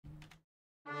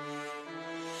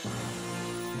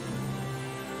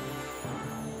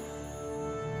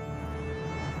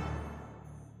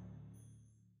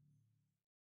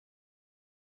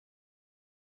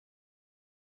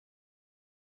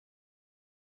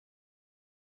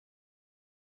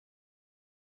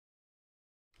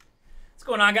What's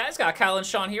going on, guys? Got Kyle and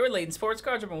Sean here with Layton Sports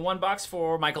Cards. Open one box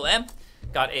for Michael M.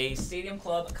 Got a Stadium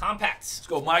Club Compact. Let's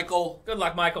go, Michael. Good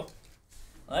luck, Michael.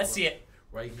 Let's see it.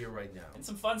 Right here, right now. And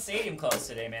some fun Stadium Clubs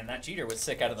today, man. That Jeter was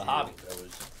sick out of the hobby. That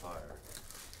was fire.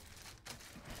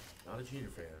 Not a Jeter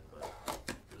fan, but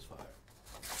it was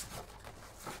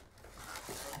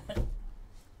fire.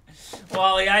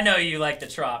 Wally, I know you like the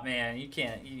Trop, man.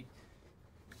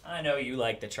 I know you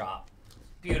like the Trop.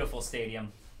 Beautiful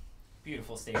stadium.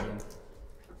 Beautiful stadium.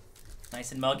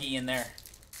 Nice and muggy in there.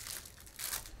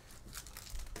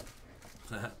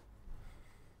 Come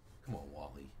on,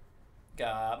 Wally.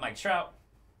 Got Mike Trout.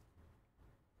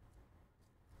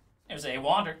 There's a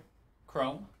Wander,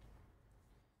 Chrome.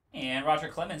 And Roger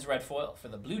Clemens, red foil for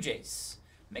the Blue Jays.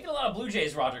 Making a lot of Blue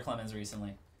Jays Roger Clemens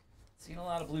recently. Seen a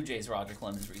lot of Blue Jays Roger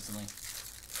Clemens recently.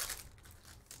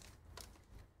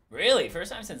 Really?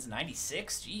 First time since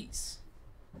 96? Jeez.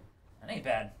 That ain't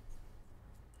bad.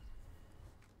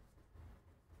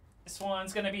 This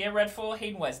one's going to be a red foil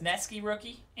Hayden Wesneski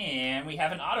rookie. And we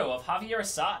have an auto of Javier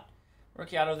Assad.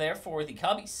 Rookie auto there for the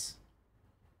Cubbies.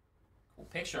 Cool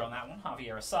picture on that one.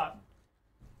 Javier Assad.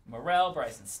 Morel,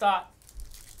 Bryson Stott.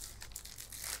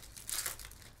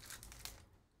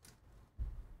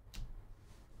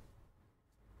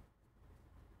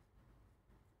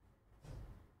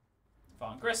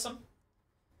 Vaughn Grissom.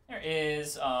 There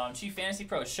is Chief Fantasy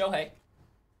Pro Shohei.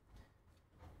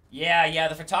 Yeah,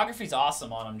 the photography's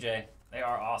awesome on them, Jay. They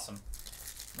are awesome.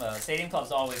 Stadium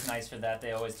Club's always nice for that.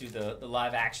 They always do the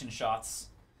live action shots.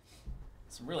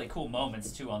 Some really cool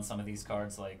moments, too, on some of these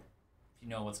cards, like if you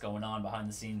know what's going on behind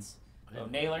the scenes. Oh,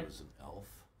 Naylor. It was an elf.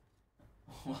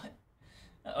 What?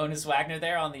 Honus Wagner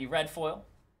there on the red foil.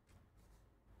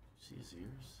 See his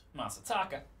ears?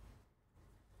 Masataka.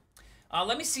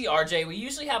 Let me see, RJ. We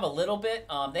usually have a little bit.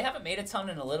 They haven't made a ton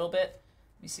in a little bit.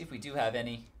 Let me see if we do have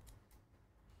any.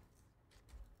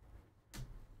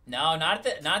 No, not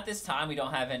at this time. We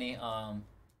don't have any.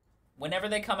 Whenever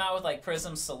they come out with like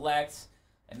Prism Select,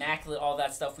 Immaculate, all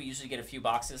that stuff, we usually get a few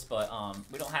boxes, but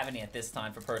we don't have any at this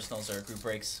time for personals or group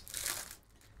breaks.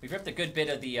 We've ripped a good bit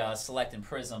of the Select and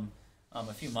Prism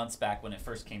a few months back when it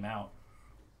first came out.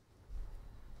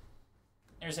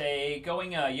 There's a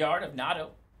going yard of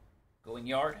Nato. Going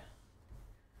yard.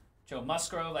 Joe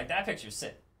Musgrove, like that picture's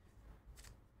sick.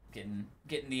 Getting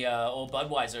the old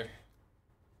Budweiser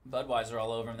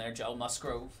all over him there. Joe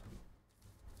Musgrove.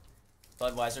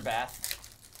 Budweiser bath.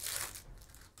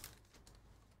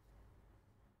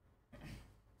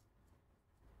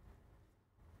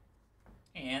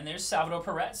 And there's Salvador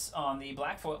Perez on the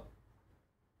black foil.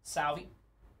 Salvi.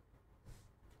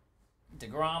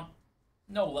 DeGrom.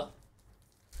 Nola.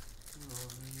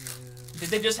 Did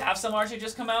they just have some RJ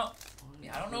just come out?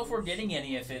 Yeah, I don't know if we're getting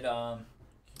any if it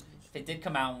did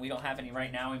come out and we don't have any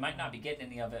right now. We might not be getting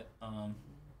any of it.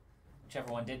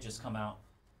 Whichever one did just come out.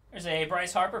 There's a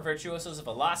Bryce Harper, Virtuosos of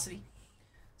Velocity.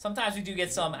 Sometimes we do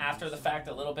get some after the fact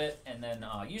a little bit, and then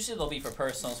usually they'll be for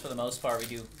personals. For the most part, we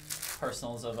do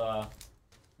personals of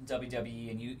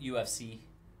WWE and UFC.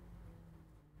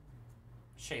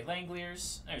 Shea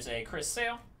Langoliers. There's a Chris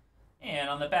Sale. And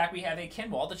on the back, we have a Ken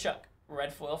Waldichuk.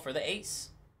 Red foil for the Ace.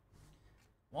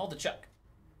 Waldichuk.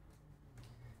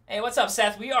 Hey, what's up,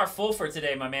 Seth? We are full for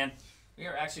today, my man. We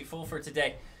are actually full for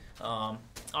today.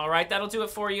 All right, that'll do it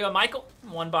for you, Michael.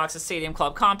 One box of Stadium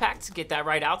Club Compact. Get that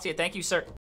right out to you. Thank you, sir.